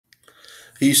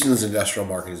Houston's industrial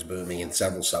market is booming, and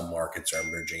several submarkets are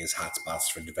emerging as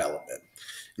hotspots for development.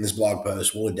 In this blog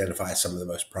post, we'll identify some of the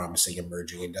most promising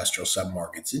emerging industrial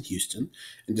submarkets in Houston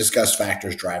and discuss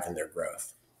factors driving their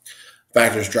growth.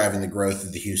 Factors driving the growth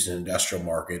of the Houston industrial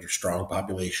market are strong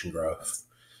population growth,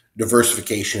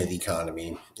 diversification of the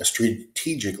economy, a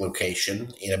strategic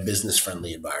location, and a business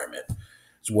friendly environment.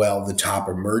 As well, the top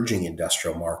emerging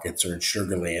industrial markets are in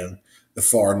Sugarland, the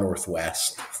far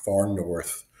northwest, far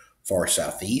north, far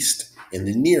southeast, and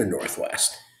the near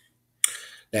northwest.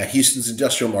 Now, Houston's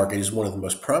industrial market is one of the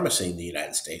most promising in the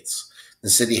United States. The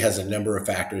city has a number of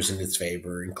factors in its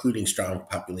favor, including strong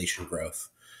population growth,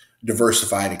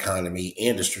 diversified economy,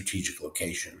 and a strategic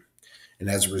location. And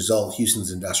as a result,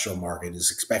 Houston's industrial market is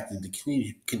expected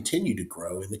to continue to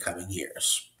grow in the coming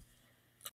years.